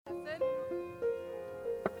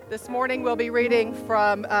This morning we'll be reading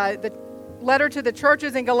from the letter to the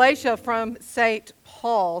churches in Galatia from St.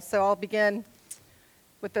 Paul. So I'll begin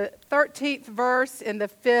with the 13th verse in the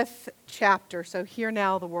 5th chapter. So hear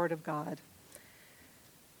now the word of God.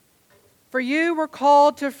 For you were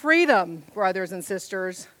called to freedom, brothers and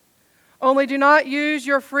sisters. Only do not use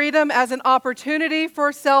your freedom as an opportunity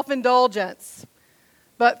for self-indulgence,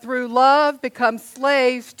 but through love become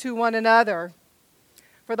slaves to one another.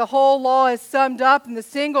 For the whole law is summed up in the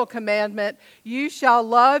single commandment, you shall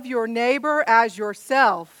love your neighbor as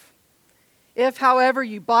yourself. If, however,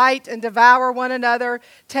 you bite and devour one another,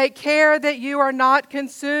 take care that you are not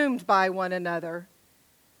consumed by one another.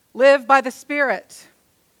 Live by the Spirit,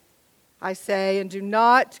 I say, and do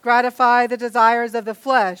not gratify the desires of the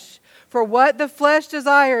flesh. For what the flesh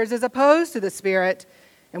desires is opposed to the Spirit,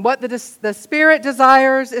 and what the Spirit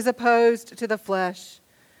desires is opposed to the flesh.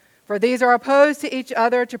 For these are opposed to each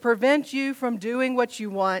other to prevent you from doing what you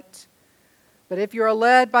want. But if you are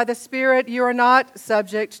led by the Spirit, you are not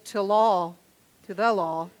subject to the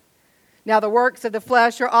law. Now the works of the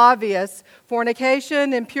flesh are obvious: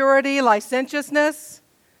 fornication, impurity, licentiousness,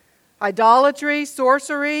 idolatry,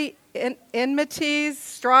 sorcery, enmities,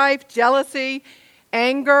 strife, jealousy,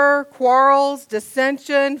 anger, quarrels,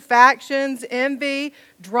 dissension, factions, envy,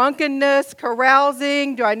 drunkenness,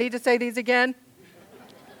 carousing. Do I need to say these again?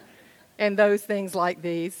 And those things like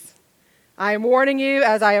these. I am warning you,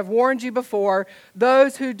 as I have warned you before,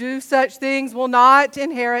 those who do such things will not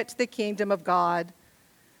inherit the kingdom of God.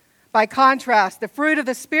 By contrast, the fruit of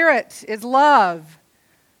the Spirit is love,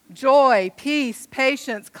 joy, peace,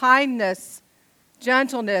 patience, kindness,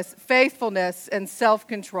 gentleness, faithfulness, and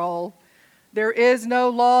self-control. There is no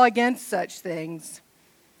law against such things.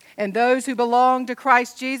 And those who belong to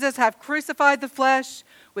Christ Jesus have crucified the flesh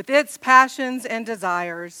with its passions and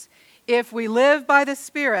desires. If we live by the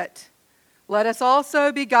Spirit, let us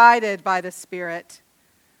also be guided by the Spirit.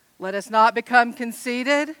 Let us not become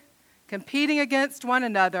conceited, competing against one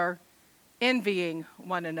another, envying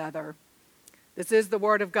one another. This is the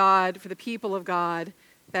word of God for the people of God.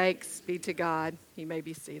 Thanks be to God. You may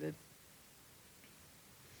be seated.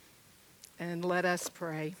 And let us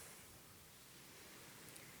pray.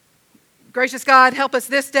 Gracious God, help us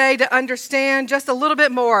this day to understand just a little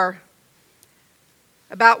bit more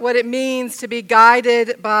about what it means to be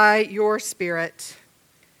guided by your Spirit.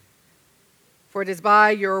 For it is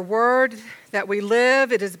by your word that we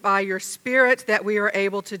live. It is by your Spirit that we are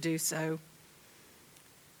able to do so.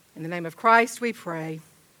 In the name of Christ we pray.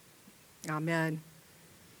 Amen.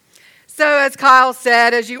 So as Kyle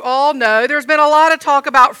said, as you all know, there's been a lot of talk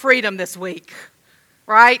about freedom this week.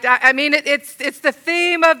 Right? I mean, it's the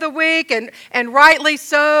theme of the week, and rightly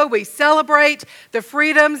so. We celebrate the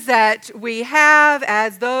freedoms that we have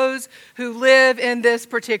as those who live in this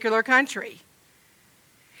particular country.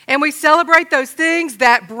 And we celebrate those things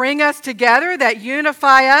that bring us together, that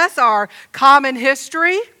unify us, our common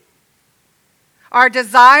history, our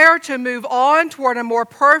desire to move on toward a more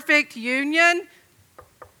perfect union.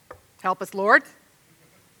 Help us, Lord.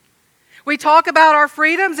 We talk about our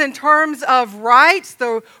freedoms in terms of rights,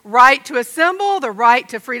 the right to assemble, the right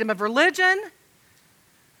to freedom of religion,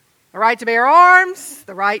 the right to bear arms,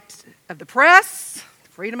 the right of the press,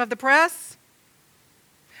 freedom of the press.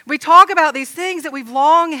 We talk about these things that we've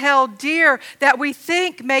long held dear, that we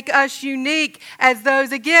think make us unique as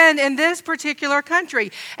those, again, in this particular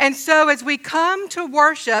country. And so as we come to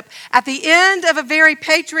worship at the end of a very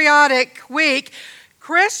patriotic week,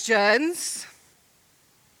 Christians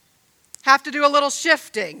have to do a little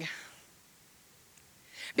shifting.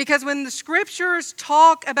 Because when the scriptures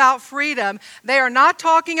talk about freedom, they are not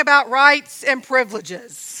talking about rights and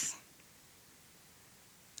privileges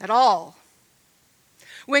at all.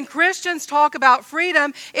 When Christians talk about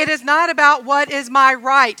freedom, it is not about what is my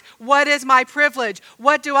right, what is my privilege,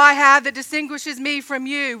 what do I have that distinguishes me from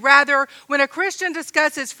you. Rather, when a Christian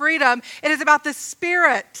discusses freedom, it is about the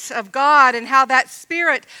Spirit of God and how that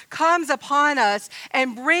Spirit comes upon us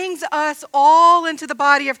and brings us all into the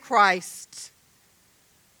body of Christ.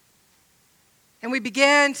 And we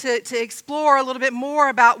begin to explore a little bit more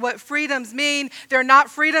about what freedoms mean. They're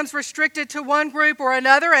not freedoms restricted to one group or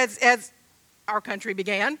another as our country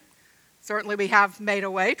began. Certainly we have made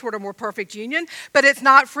a way toward a more perfect union, but it's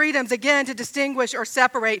not freedoms, again, to distinguish or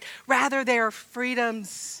separate. Rather, they are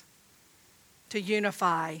freedoms to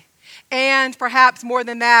unify. And perhaps more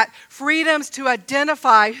than that, freedoms to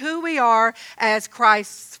identify who we are as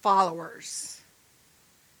Christ's followers.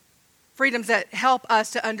 Freedoms that help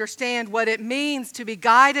us to understand what it means to be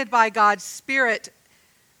guided by God's Spirit.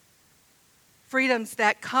 Freedoms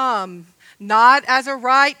that come not as a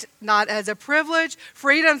right, not as a privilege,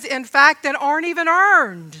 freedoms, in fact, that aren't even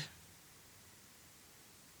earned.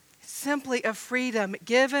 It's simply a freedom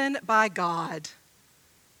given by God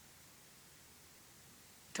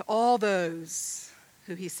to all those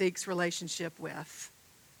who he seeks relationship with.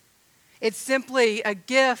 It's simply a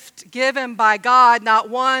gift given by God, not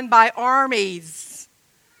won by armies,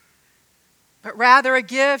 but rather a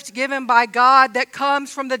gift given by God that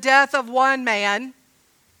comes from the death of one man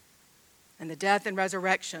and the death and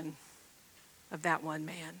resurrection of that one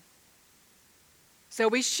man. So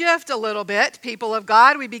we shift a little bit, people of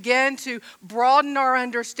God. We begin to broaden our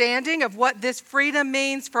understanding of what this freedom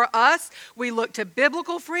means for us. We look to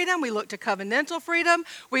biblical freedom. We look to covenantal freedom.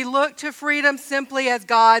 We look to freedom simply as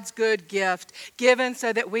God's good gift, given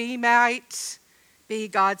so that we might be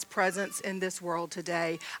God's presence in this world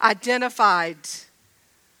today, identified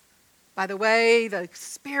by the way the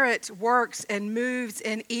Spirit works and moves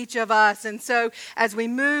in each of us. And so as we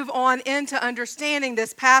move on into understanding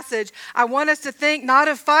this passage, I want us to think not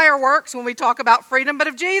of fireworks when we talk about freedom, but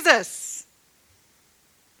of Jesus.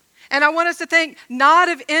 And I want us to think not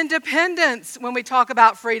of independence when we talk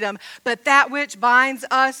about freedom, but that which binds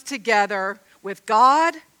us together with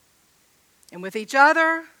God and with each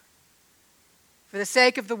other for the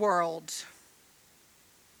sake of the world.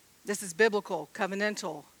 This is biblical,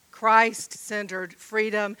 covenantal, Christ-centered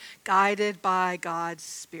freedom guided by God's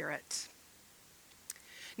Spirit.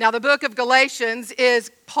 Now, the book of Galatians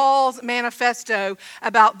is Paul's manifesto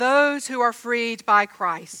about those who are freed by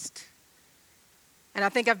Christ. And I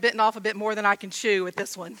think I've bitten off a bit more than I can chew with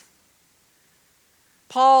this one.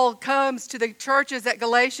 Paul comes to the churches at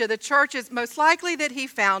Galatia, the churches most likely that he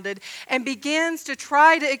founded, and begins to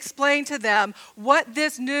try to explain to them what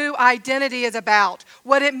this new identity is about,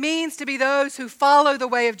 what it means to be those who follow the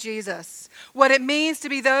way of Jesus, what it means to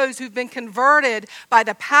be those who've been converted by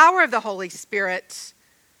the power of the Holy Spirit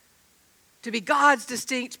to be God's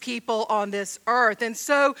distinct people on this earth. And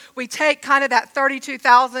so we take kind of that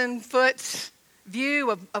 32,000-foot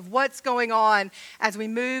view of what's going on as we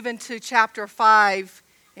move into chapter 5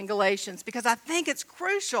 in Galatians, because I think it's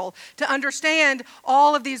crucial to understand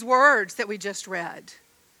all of these words that we just read.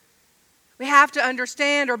 We have to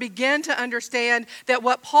understand or begin to understand that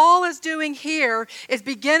what Paul is doing here is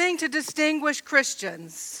beginning to distinguish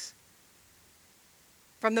Christians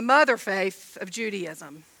from the mother faith of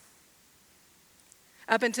Judaism.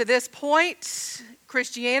 Up until this point,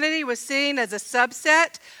 Christianity was seen as a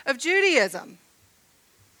subset of Judaism.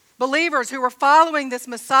 Believers who were following this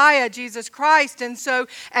Messiah, Jesus Christ. And so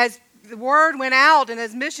as the word went out and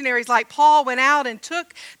as missionaries like Paul went out and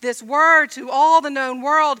took this word to all the known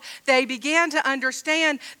world, they began to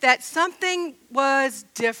understand that something was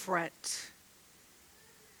different.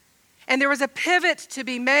 And there was a pivot to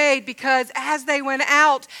be made because as they went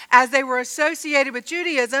out, as they were associated with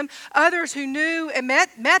Judaism, others who knew and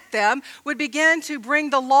met them would begin to bring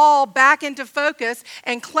the law back into focus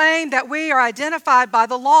and claim that we are identified by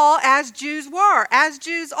the law as Jews were, as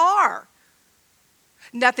Jews are.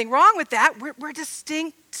 Nothing wrong with that. We're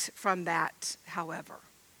distinct from that, however.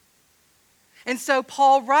 And so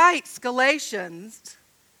Paul writes Galatians,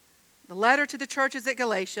 the letter to the churches at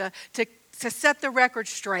Galatia, to set the record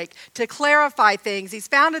straight, to clarify things. He's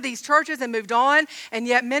founded these churches and moved on, and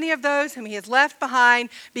yet many of those whom he has left behind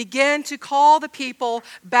begin to call the people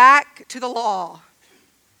back to the law,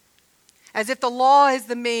 as if the law is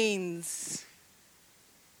the means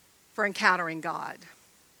for encountering God,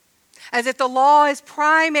 as if the law is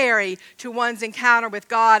primary to one's encounter with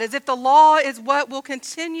God, as if the law is what will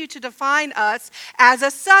continue to define us as a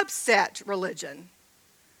subset religion.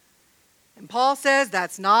 And Paul says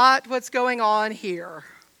that's not what's going on here.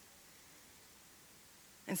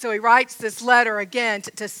 And so he writes this letter again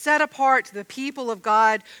to set apart the people of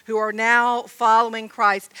God who are now following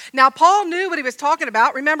Christ. Now, Paul knew what he was talking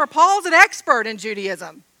about. Remember, Paul's an expert in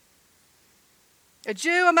Judaism. A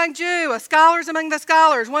Jew among Jews, a scholar among the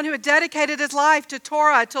scholars, one who had dedicated his life to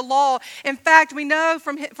Torah, to law. In fact, we know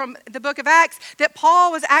from the book of Acts that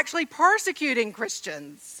Paul was actually persecuting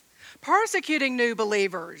Christians, persecuting new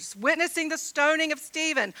believers, witnessing the stoning of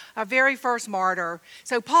Stephen, our very first martyr.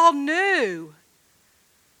 So Paul knew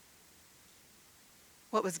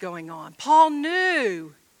what was going on. Paul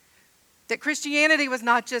knew that Christianity was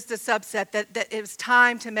not just a subset, that it was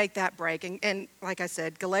time to make that break. And like I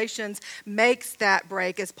said, Galatians makes that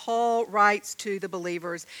break as Paul writes to the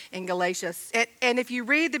believers in Galatia. And if you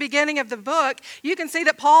read the beginning of the book, you can see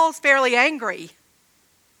that Paul's fairly angry.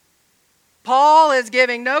 Paul is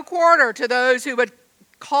giving no quarter to those who would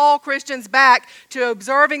call Christians back to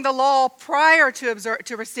observing the law prior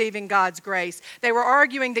to receiving God's grace. They were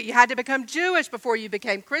arguing that you had to become Jewish before you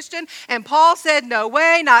became Christian, and Paul said, no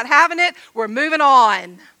way, not having it, we're moving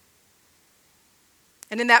on.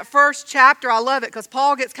 And in that first chapter, I love it because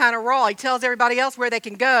Paul gets kind of raw. He tells everybody else where they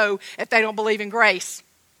can go if they don't believe in grace.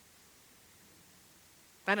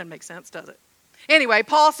 That doesn't make sense, does it? Anyway,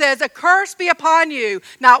 Paul says, a curse be upon you,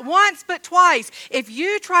 not once but twice. If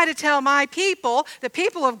you try to tell my people, the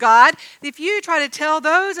people of God, if you try to tell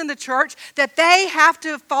those in the church that they have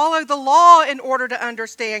to follow the law in order to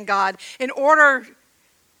understand God, in order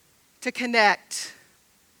to connect,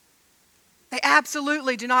 they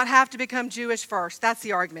absolutely do not have to become Jewish first. That's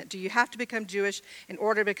the argument. Do you have to become Jewish in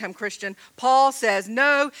order to become Christian? Paul says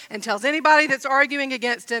no and tells anybody that's arguing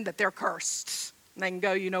against him that they're cursed. And they can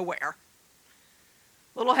go you know where.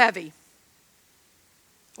 A little heavy.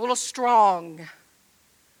 A little strong.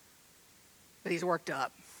 But he's worked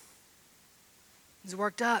up. He's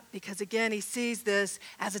worked up because, again, he sees this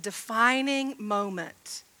as a defining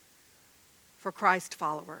moment for Christ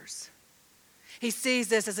followers. He sees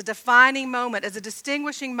this as a defining moment, as a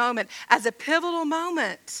distinguishing moment, as a pivotal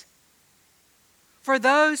moment for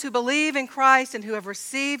those who believe in Christ and who have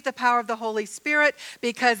received the power of the Holy Spirit,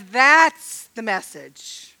 because that's the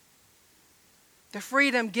message. The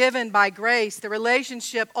freedom given by grace, the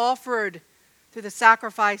relationship offered through the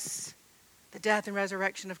sacrifice, the death and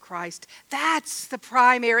resurrection of Christ. That's the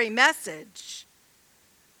primary message.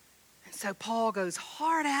 And so Paul goes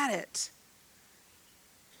hard at it,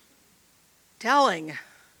 telling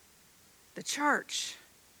the church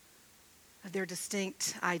of their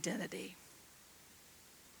distinct identity.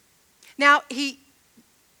 Now, he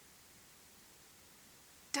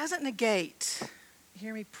doesn't negate,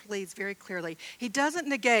 hear me please very clearly, he doesn't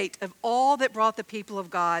negate of all that brought the people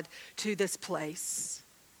of God to this place,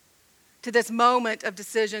 to this moment of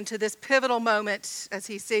decision, to this pivotal moment as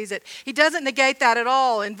he sees it. He doesn't negate that at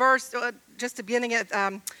all. In just the beginning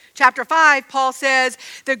of chapter 5, Paul says,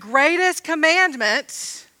 the greatest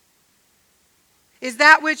commandment is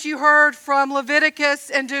that which you heard from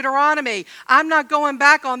Leviticus and Deuteronomy. I'm not going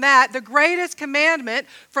back on that. The greatest commandment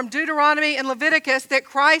from Deuteronomy and Leviticus that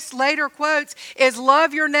Christ later quotes is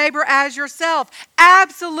love your neighbor as yourself.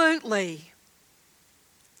 Absolutely.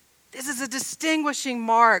 This is a distinguishing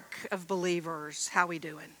mark of believers. How we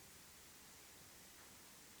doing?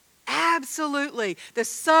 Absolutely. The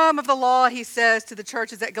sum of the law, he says to the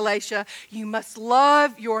churches at Galatia, you must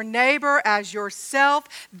love your neighbor as yourself.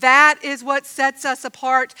 That is what sets us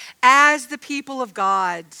apart as the people of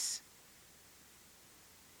God.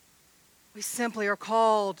 We simply are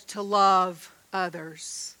called to love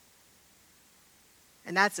others.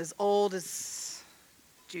 And that's as old as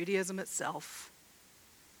Judaism itself.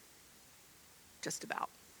 Just about.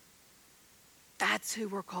 That's who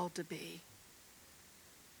we're called to be.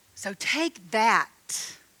 So take that.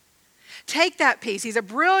 Take that piece. He's a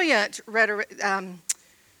brilliant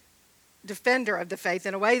defender of the faith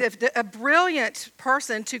in a way, a brilliant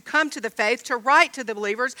person to come to the faith, to write to the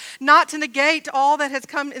believers, not to negate all that has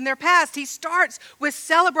come in their past. He starts with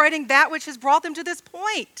celebrating that which has brought them to this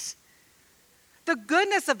point. The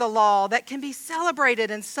goodness of the law that can be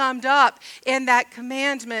celebrated and summed up in that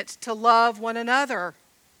commandment to love one another.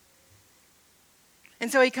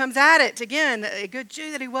 And so he comes at it, again, a good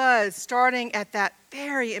Jew that he was, starting at that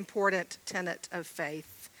very important tenet of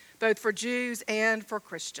faith, both for Jews and for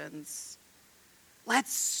Christians.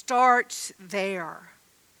 Let's start there.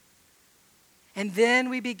 And then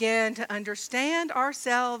we begin to understand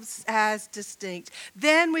ourselves as distinct.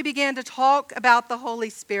 Then we begin to talk about the Holy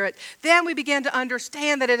Spirit. Then we begin to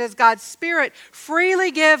understand that it is God's Spirit freely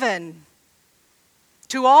given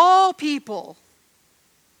to all people.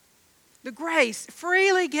 The grace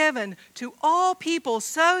freely given to all people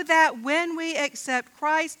so that when we accept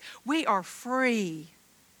Christ, we are free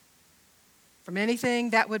from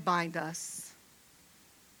anything that would bind us.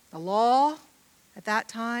 The law at that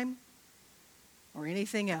time or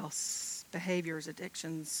anything else, behaviors,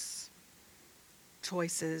 addictions,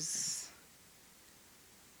 choices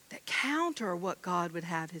that counter what God would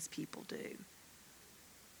have his people do.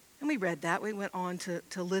 And we read that. We went on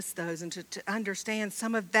to list those and to understand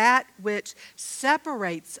some of that which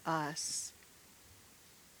separates us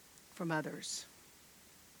from others.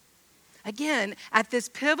 Again, at this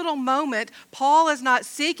pivotal moment, Paul is not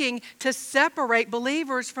seeking to separate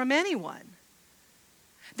believers from anyone.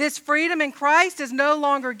 This freedom in Christ is no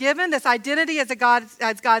longer given. This identity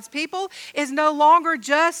as God's people is no longer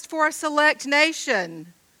just for a select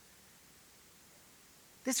nation.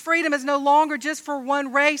 This freedom is no longer just for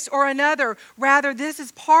one race or another. Rather, this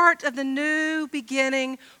is part of the new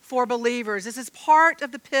beginning for believers. This is part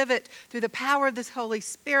of the pivot through the power of this Holy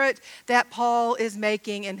Spirit that Paul is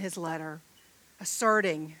making in his letter,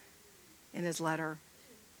 asserting in his letter.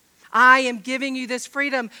 I am giving you this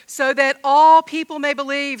freedom so that all people may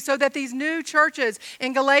believe, so that these new churches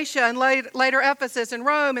in Galatia and later Ephesus and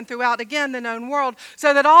Rome and throughout, again, the known world,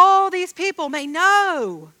 so that all these people may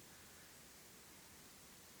know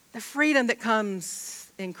the freedom that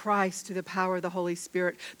comes in Christ through the power of the Holy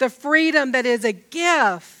Spirit. The freedom that is a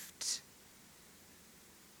gift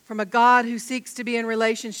from a God who seeks to be in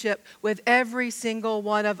relationship with every single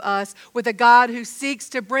one of us, with a God who seeks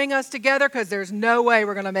to bring us together because there's no way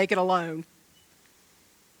we're going to make it alone.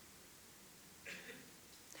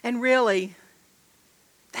 And really,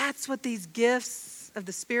 that's what these gifts of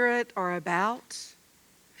the Spirit are about.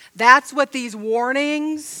 That's what these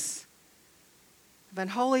warnings of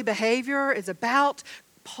unholy behavior is about.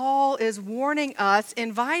 Paul is warning us,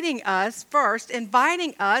 inviting us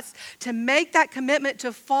to make that commitment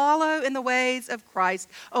to follow in the ways of Christ,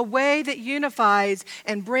 a way that unifies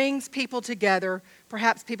and brings people together,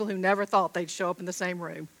 perhaps people who never thought they'd show up in the same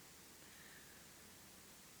room.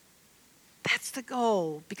 That's the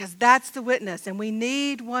goal, because that's the witness, and we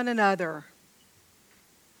need one another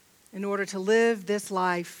in order to live this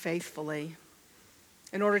life faithfully,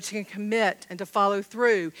 in order to commit and to follow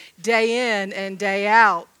through day in and day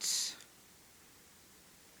out.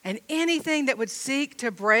 And anything that would seek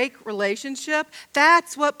to break relationship,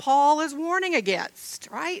 that's what Paul is warning against,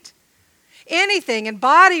 right? Anything in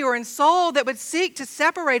body or in soul that would seek to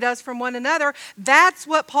separate us from one another, that's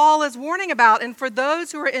what Paul is warning about. And for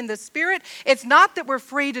those who are in the Spirit, it's not that we're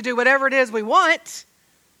free to do whatever it is we want.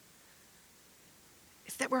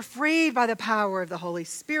 It's that we're freed by the power of the Holy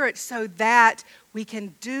Spirit so that we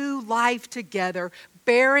can do life together,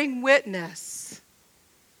 bearing witness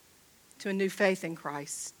to a new faith in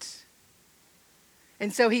Christ.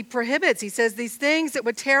 And so he says, these things that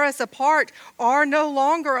would tear us apart are no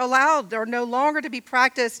longer allowed, are no longer to be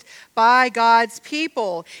practiced by God's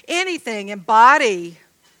people. Anything in body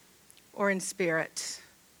or in spirit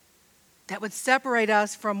that would separate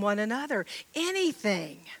us from one another.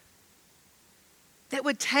 Anything that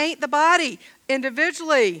would taint the body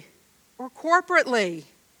individually or corporately.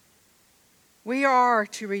 We are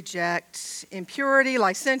to reject impurity,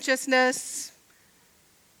 licentiousness,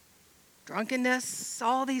 drunkenness,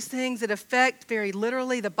 all these things that affect very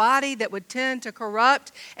literally the body, that would tend to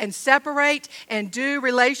corrupt and separate and do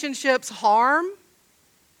relationships harm.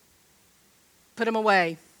 Put them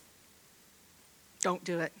away. Don't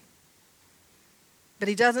do it. But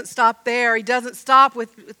he doesn't stop there. He doesn't stop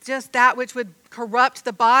with just that which would corrupt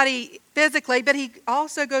the body physically, but he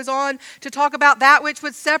also goes on to talk about that which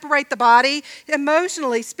would separate the body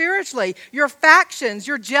emotionally, spiritually, your factions,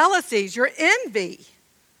 your jealousies, your envy.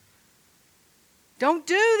 Don't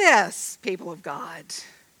do this, people of God.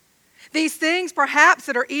 These things perhaps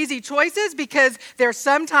that are easy choices because they're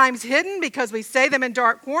sometimes hidden, because we say them in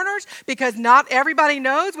dark corners, because not everybody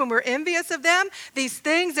knows when we're envious of them. These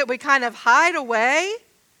things that we kind of hide away,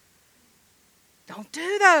 don't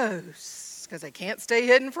do those because they can't stay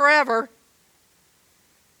hidden forever.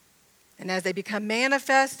 And as they become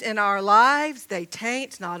manifest in our lives, they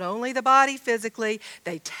taint not only the body physically,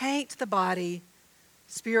 they taint the body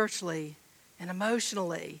spiritually and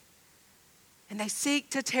emotionally. And they seek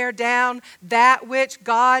to tear down that which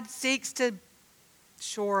God seeks to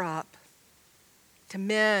shore up, to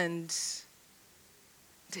mend,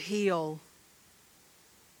 to heal.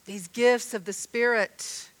 These gifts of the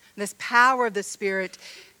Spirit, this power of the Spirit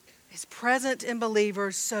is present in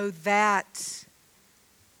believers so that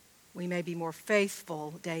we may be more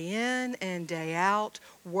faithful day in and day out,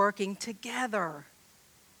 working together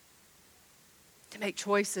to make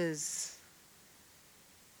choices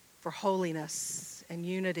for holiness and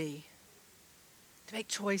unity, to make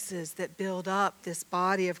choices that build up this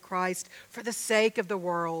body of Christ for the sake of the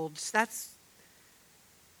world. That's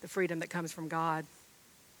the freedom that comes from God,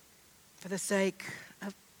 for the sake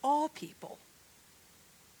of all people,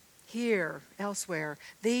 here, elsewhere.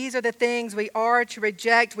 These are the things we are to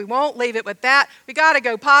reject. We won't leave it with that. We got to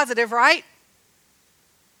go positive, right?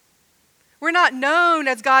 We're not known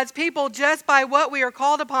as God's people just by what we are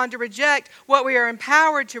called upon to reject, what we are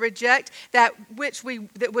empowered to reject, that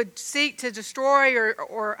would seek to destroy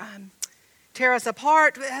or tear us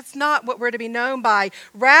apart. That's not what we're to be known by.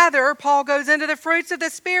 Rather, Paul goes into the fruits of the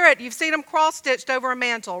Spirit. You've seen them cross-stitched over a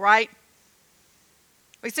mantle, right?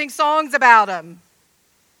 We sing songs about them.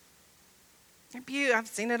 I've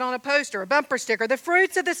seen it on a poster, a bumper sticker. The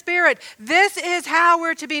fruits of the Spirit. This is how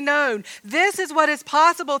we're to be known. This is what is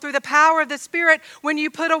possible through the power of the Spirit when you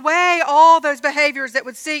put away all those behaviors that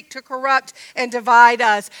would seek to corrupt and divide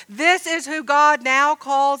us. This is who God now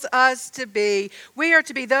calls us to be. We are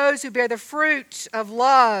to be those who bear the fruit of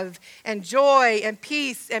love and joy and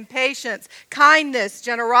peace and patience, kindness,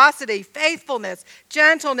 generosity, faithfulness,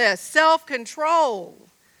 gentleness, self-control.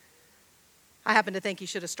 I happen to think he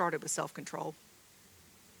should have started with self-control.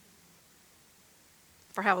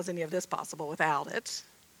 For how is any of this possible without it?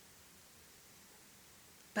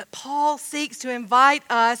 But Paul seeks to invite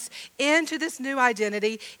us into this new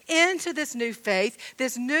identity, into this new faith,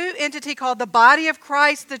 this new entity called the body of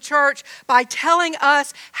Christ, the church, by telling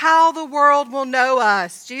us how the world will know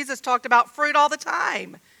us. Jesus talked about fruit all the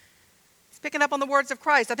time. He's picking up on the words of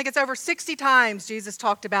Christ. I think it's over 60 times Jesus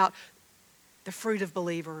talked about the fruit of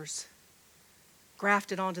believers,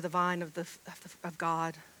 grafted onto the vine of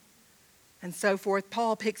God, and so forth.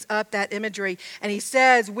 Paul picks up that imagery, and he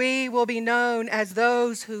says, we will be known as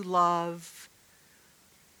those who love.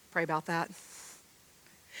 Pray about that.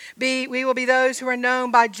 We will be those who are known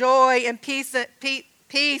by joy and peace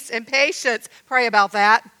and patience. Pray about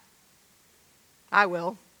that. I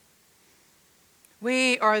will.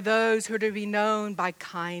 We are those who are to be known by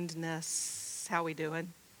kindness. How we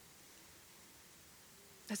doing?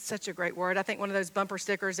 That's such a great word. I think one of those bumper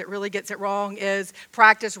stickers that really gets it wrong is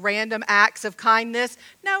practice random acts of kindness.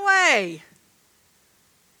 No way.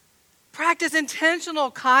 Practice intentional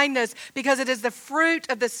kindness because it is the fruit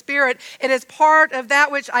of the Spirit. It is part of that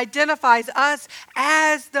which identifies us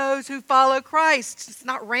as those who follow Christ. It's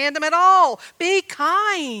not random at all. Be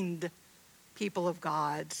kind, people of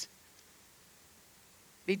God.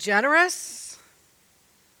 Be generous.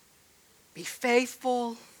 Be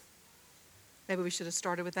faithful. Maybe we should have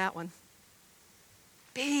started with that one.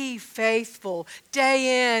 Be faithful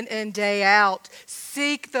day in and day out.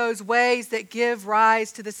 Seek those ways that give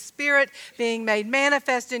rise to the Spirit being made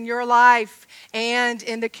manifest in your life and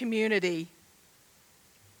in the community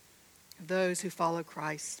of those who follow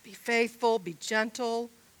Christ. Be faithful, be gentle.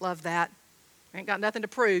 Love that. You ain't got nothing to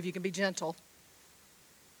prove. You can be gentle.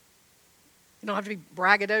 You don't have to be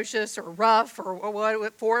braggadocious or rough or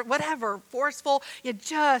whatever, forceful. You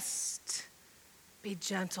just be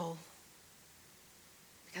gentle,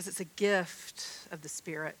 because it's a gift of the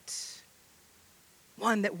Spirit,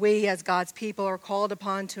 one that we as God's people are called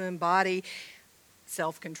upon to embody.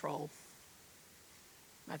 Self-control.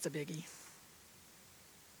 That's a biggie.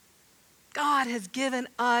 God has given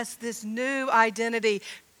us this new identity.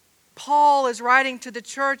 Paul is writing to the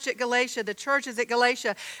church at Galatia, the churches at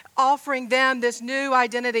Galatia, offering them this new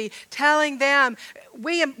identity, telling them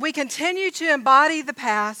we continue to embody the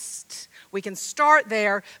past. We can start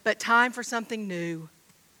there, but time for something new.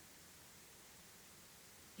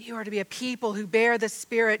 You are to be a people who bear the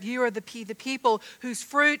Spirit. You are the people whose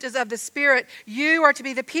fruit is of the Spirit. You are to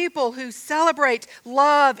be the people who celebrate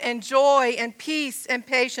love and joy and peace and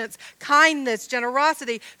patience, kindness,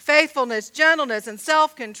 generosity, faithfulness, gentleness, and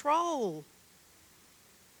self-control.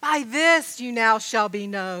 By this you now shall be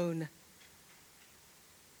known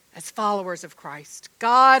as followers of Christ.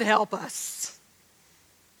 God help us.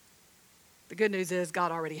 The good news is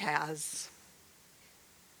God already has.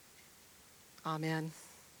 Amen.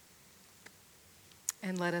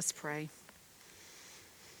 And let us pray.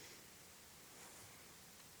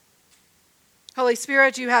 Holy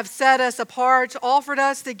Spirit, you have set us apart, offered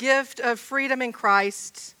us the gift of freedom in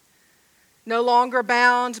Christ, no longer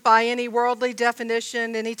bound by any worldly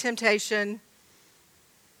definition, any temptation,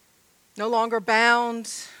 no longer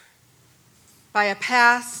bound by a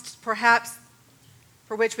past, perhaps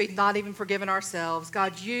for which we've not even forgiven ourselves.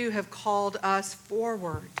 God, you have called us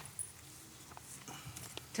forward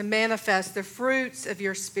to manifest the fruits of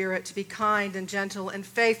your Spirit, to be kind and gentle and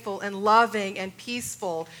faithful and loving and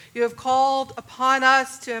peaceful. You have called upon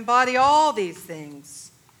us to embody all these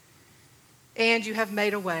things, and you have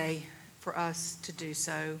made a way for us to do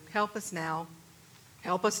so. Help us now.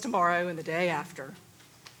 Help us tomorrow and the day after.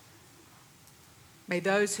 May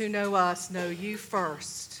those who know us know you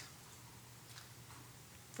first.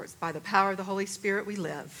 For it's by the power of the Holy Spirit we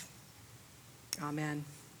live. Amen.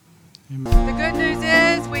 Amen. The good news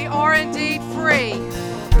is we are indeed free.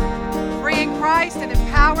 Free in Christ and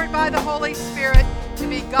empowered by the Holy Spirit to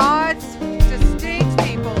be God's distinct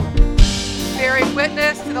people, bearing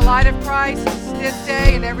witness to the light of Christ this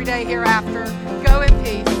day and every day hereafter. Go in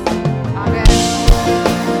peace.